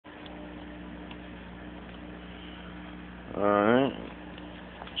Alright.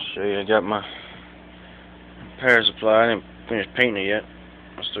 Show you, I got my power supply. I didn't finish painting it yet.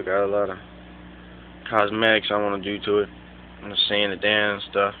 I still got a lot of cosmetics I want to do to it. I'm going to sand it down and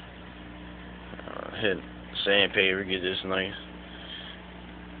stuff. Hit sandpaper, get this nice.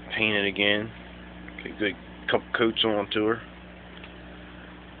 Paint it again. Get a good couple coats onto her.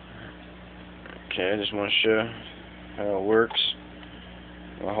 Okay, I just want to show how it works.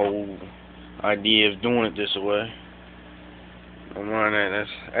 My whole idea of doing it this way. I'm running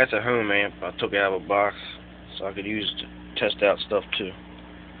that's a home amp I took out of a box so I could use it to test out stuff too.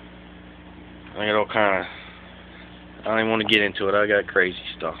 I got all kind of, I don't even want to get into it. I got crazy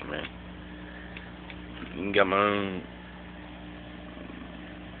stuff, man. I got my own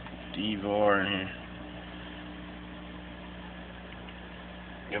DVR in here.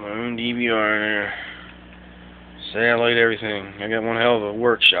 Got my own DVR in there. Satellite, everything. I got one hell of a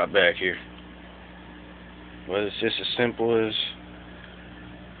workshop back here. But it's just as simple as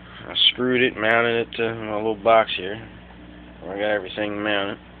I screwed it, mounted it to my little box here. I got everything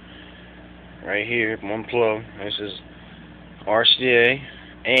mounted. Right here, one plug. This is RCA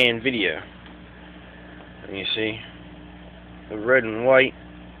and video. And you see the red and white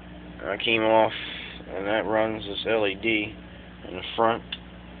came off, and that runs this LED in the front.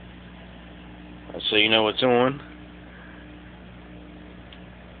 So you know what's on.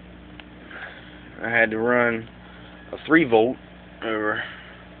 I had to run a 3-volt over,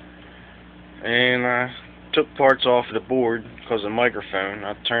 and I took parts off of the board because of the microphone.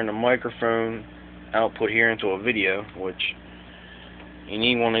 I turned the microphone output here into a video, which you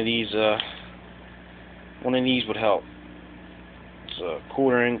need one of these. One of these would help. It's a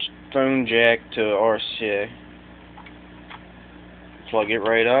 1/4-inch phone jack to RCA. Plug it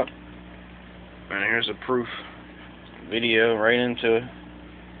right up, and here's a proof video right into it.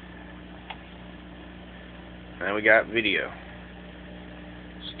 Now we got video.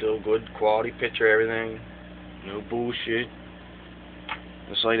 Still good quality picture, everything. No bullshit.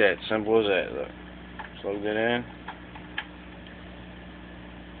 Just like that. Simple as that. Look. Plug it in.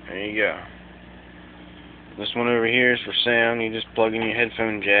 There you go. This one over here is for sound. You just plug in your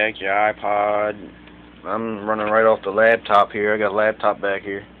headphone jack, your iPod. I'm running right off the laptop here. I got a laptop back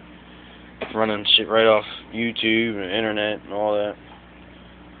here. Running shit right off YouTube and internet and all that.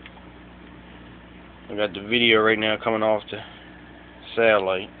 I got the video right now coming off the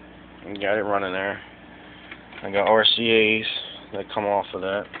satellite. I got it running there. I got RCAs that come off of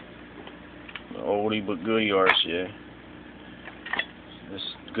that. The oldie but goodie RCA. This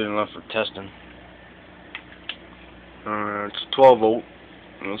is good enough for testing. It's 12 volt.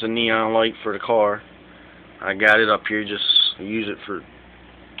 It's a neon light for the car. I got it up here just to use it for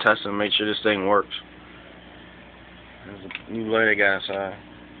testing, make sure this thing works. There's a new light I got inside.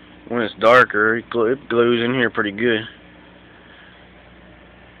 When it's darker, it glows in here pretty good.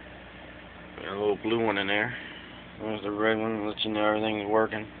 Got a little blue one in there. There's the red one, lets you know everything's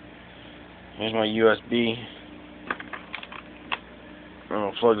working. Here's my USB. I'm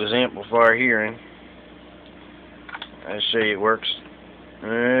gonna plug this amplifier here in. I'll show you it works.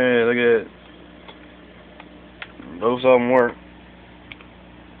 Hey, look at it. Both of them work.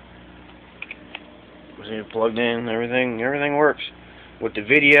 See it plugged in, everything works. With the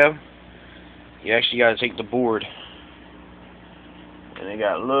video, you actually got to take the board, and they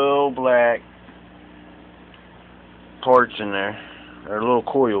got little black parts in there. They're little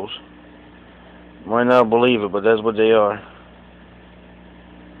coils. Might not believe it, but that's what they are.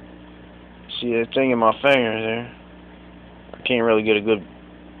 See that thing in my finger there? I can't really get a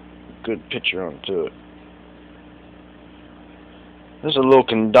good picture onto it. This is a little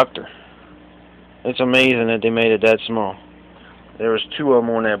conductor. It's amazing that they made it that small. There was 2 of them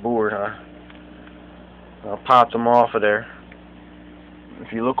on that board. I popped them off of there.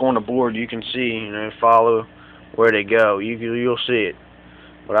 If you look on the board, you can see, follow where they go. You'll see it.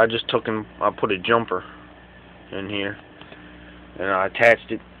 But I just took them. I put a jumper in here, and I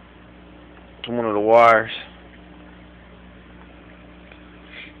attached it to one of the wires.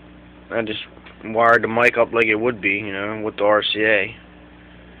 I just wired the mic up like it would be, with the RCA,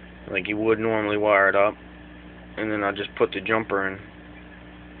 like you would normally wire it up. And then I just put the jumper in.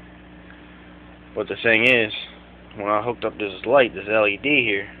 But the thing is, when I hooked up this light, this LED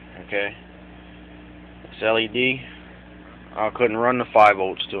here, okay, this LED, I couldn't run the 5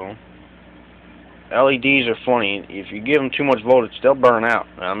 volts to them. LEDs are funny. If you give them too much voltage, they'll burn out.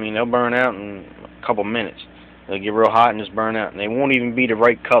 I mean, they'll burn out in a couple minutes. They'll get real hot and just burn out. And they won't even be the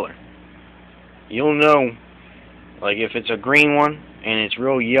right color. You'll know, like if it's a green one and it's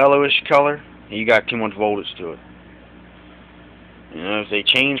real yellowish color, you got too much voltage to it. If they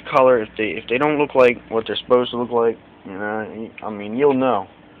change color, if they don't look like what they're supposed to look like, You know, I mean, you'll know.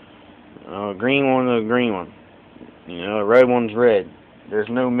 A green one's a green one. You know, a red one's red. There's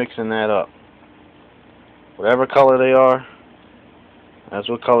no mixing that up. Whatever color they are, that's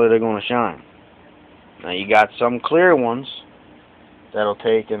what color they're going to shine. Now you got some clear ones that'll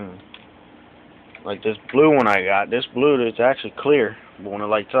take, and like this blue one I got. This blue, it's actually clear, but when it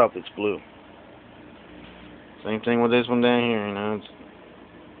lights up, it's blue. Same thing with this one down here. You know,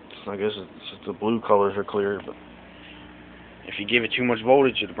 I guess it's just the blue colors are clear, but if you give it too much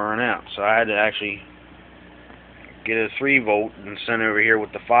voltage, it'll burn out. So I had to actually get a 3 volt and send it over here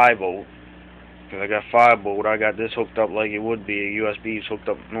with the 5 volt. Because I got 5 volt, I got this hooked up like it would be. A USB is hooked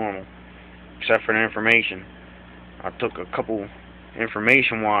up normal, except for the information. I took a couple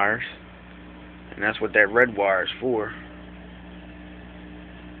information wires, and that's what that red wire is for.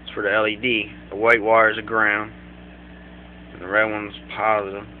 It's for the LED. The white wire is a ground, and the red one's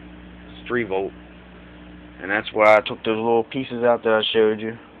positive. It's 3 volt. And that's why I took those little pieces out that I showed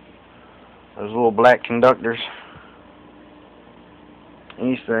you. Those little black conductors.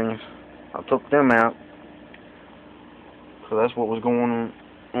 These things. I took them out. So that's what was going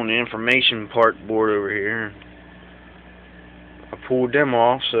on the information part board over here. I pulled them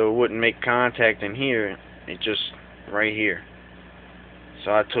off so it wouldn't make contact in here. It just right here.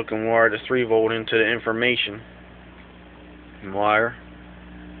 So I took and wired the 3 volt into the information wire.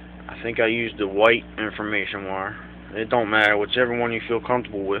 I think I used the white information wire. It don't matter, whichever one you feel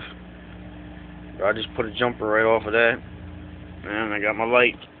comfortable with. But I just put a jumper right off of that, and I got my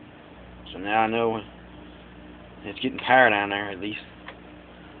light. So now I know it's getting power down there at least.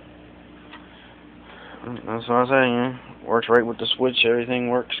 That's what I say, you know. Works right with the switch, everything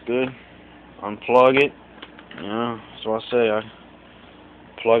works good. Unplug it, you know, that's what I say. I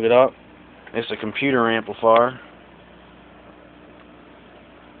plug it up. It's a computer amplifier.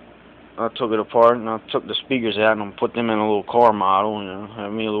 I took it apart and I took the speakers out and put them in a little car model, you know,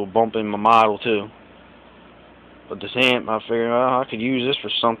 have me a little bump in my model too. But this amp, I figured, well, I could use this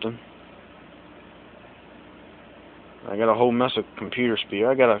for something. I got a whole mess of computer speakers.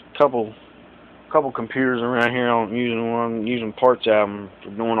 I got a couple computers around here. I'm using parts out of them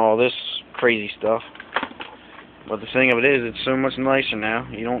for doing all this crazy stuff. But the thing of it is, it's so much nicer now.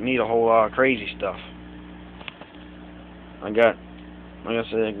 You don't need a whole lot of crazy stuff. I got, like I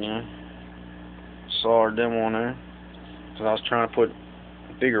said, you know, soldered them on there. So I was trying to put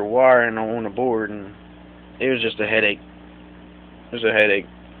bigger wire in on the board, and it was just a headache. It was a headache.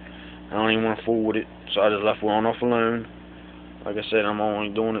 I don't even want to fool with it, so I just left one off alone. Like I said, I'm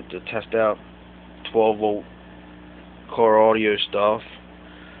only doing it to test out 12 volt car audio stuff.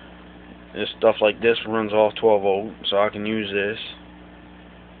 This stuff like this runs off 12 volt, so I can use this.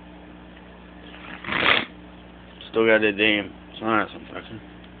 Still got that damn sinus infection.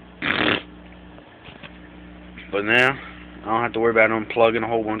 But now, I don't have to worry about unplugging a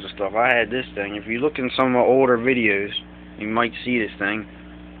whole bunch of stuff. I had this thing. If you look in some of my older videos, you might see this thing.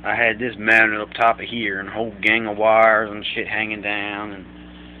 I had this mounted up top of here, and a whole gang of wires and shit hanging down, and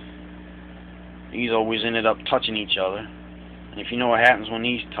these always ended up touching each other. And if you know what happens when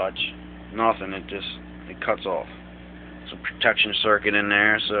these touch, nothing, it cuts off. There's a protection circuit in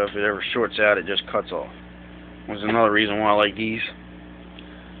there, so if it ever shorts out, it just cuts off. There's another reason why I like these.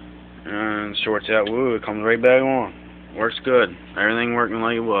 And shorts out, woo, it comes right back on. Works good. Everything working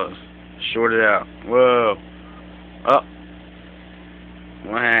like it was. Shorted out. Whoa. Up.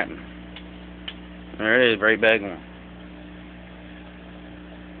 What happened? There it is, right back on.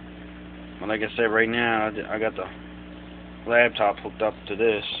 But like I said, right now, I got the laptop hooked up to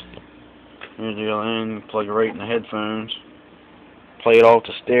this. Here's the other end, plug it right in the headphones. Play it off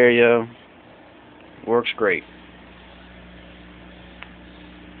the stereo. Works great.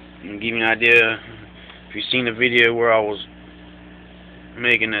 And give you an idea, if you've seen the video where I was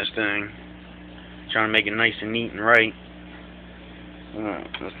making this thing, trying to make it nice and neat and right.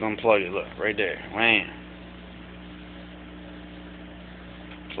 Let's unplug it, look, right there. Wham.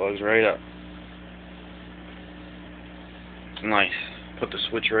 Plugs right up. It's nice. Put the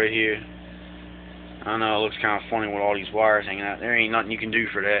switch right here. I know it looks kind of funny with all these wires hanging out. There ain't nothing you can do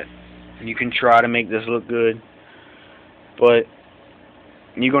for that. You can try to make this look good, but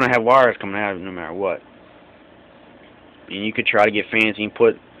you're going to have wires coming out of it no matter what. And you could try to get fancy and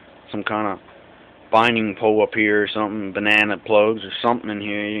put some kind of binding pole up here or something, banana plugs or something in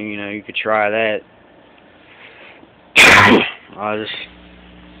here. You know, you could try that. I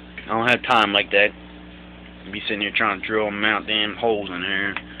don't have time like that. Be sitting here trying to drill and mount damn holes in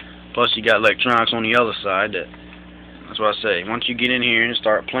there. Plus you got electronics on the other side. That's what I say. Once you get in here and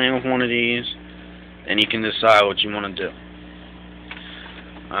start playing with one of these, then you can decide what you want to do.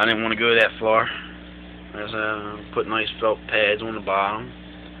 I didn't want to go that far. Put nice felt pads on the bottom.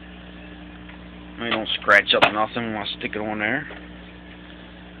 They don't scratch up nothing when I stick it on there.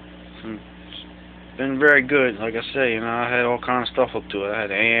 It's been very good. Like I say, I had all kind of stuff up to it. I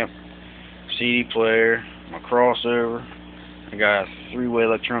had an amp, CD player, my crossover. I got a 3-way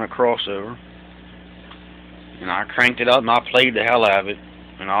electronic crossover. I cranked it up and I played the hell out of it.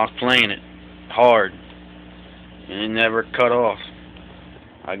 And I was playing it hard. And it never cut off.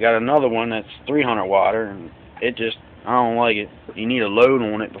 I got another one that's 300 watt, and I don't like it. You need a load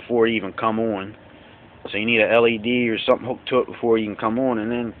on it before it even come on. So you need a LED or something hooked to it before you can come on,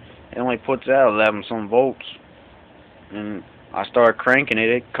 and then it only puts out 11 some volts. And I started cranking it,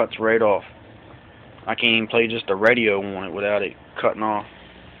 it cuts right off. I can't even play just the radio on it without it cutting off.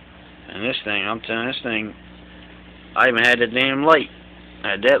 And this thing, I'm telling you, this thing, I even had the damn light.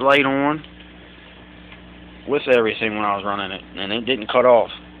 I had that light on with everything when I was running it, and it didn't cut off.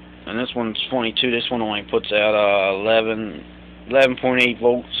 And this one's 22. This one only puts out 11.8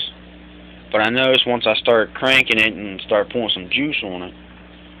 volts. But I noticed once I start cranking it and start pouring some juice on it,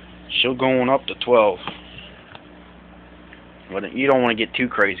 she'll go on up to 12. But you don't want to get too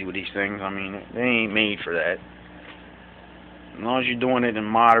crazy with these things. I mean, they ain't made for that. As long as you're doing it in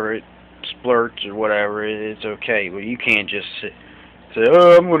moderate splurts or whatever, it's okay. But you can't just say,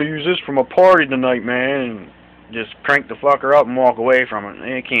 oh, I'm going to use this for my party tonight, man, and just crank the fucker up and walk away from it.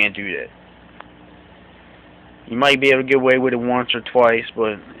 You can't do that. You might be able to get away with it once or twice,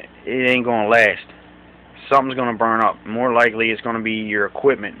 but it ain't going to last. Something's going to burn up. More likely it's going to be your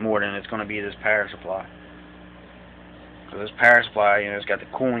equipment more than it's going to be this power supply. Because this power supply, it's got the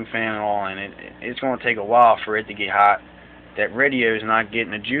cooling fan and all in it. It's going to take a while for it to get hot. That radio is not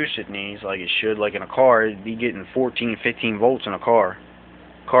getting the juice it needs like it should. Like in a car, it'd be getting 14, 15 volts in a car.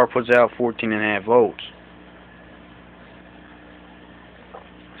 Car puts out 14.5 volts.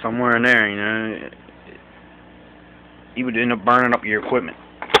 Somewhere in there, you would end up burning up your equipment.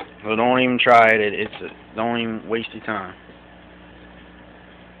 So don't even try it. Don't even waste your time.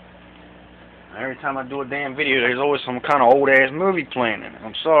 Every time I do a damn video, there's always some kind of old-ass movie playing in it.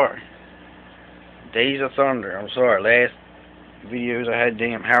 I'm sorry. Days of Thunder. I'm sorry. Last videos I had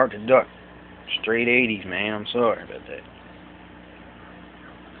damn Howard the Duck. Straight 80s, man. I'm sorry about that.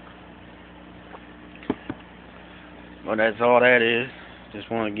 But that's all that is. Just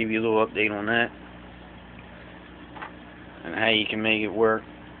want to give you a little update on that. And how you can make it work.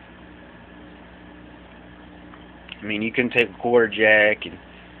 I mean, you can take a quarter jack and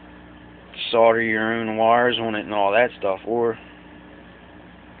solder your own wires on it and all that stuff, or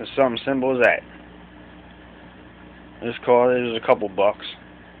it's something simple as that. This car is a couple bucks.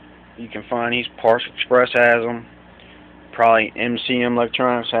 You can find these. Parts Express has them. Probably MCM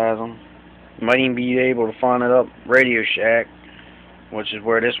Electronics has them. You might even be able to find it up Radio Shack, which is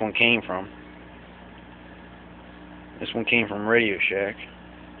where this one came from. This one came from Radio Shack,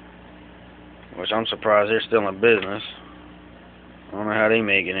 which I'm surprised they're still in business. I don't know how they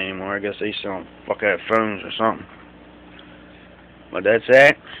make it anymore. I guess they sell fuck out phones or something. But that's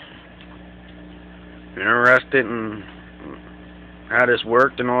that. If you're interested in how this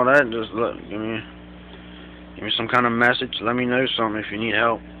worked and all that, just look, give me some kind of message. Let me know something if you need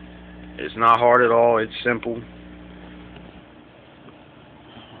help. It's not hard at all. It's simple.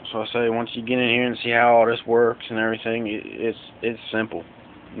 So I say, once you get in here and see how all this works and everything, it's simple.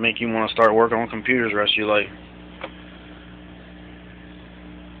 Make you want to start working on computers the rest of your life.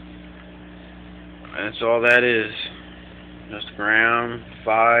 That's all that is. Just ground,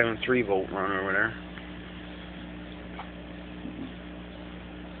 5 and 3 volt run over there.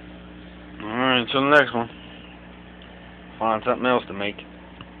 Alright, until the next one. Find something else to make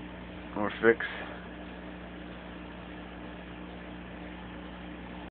or fix.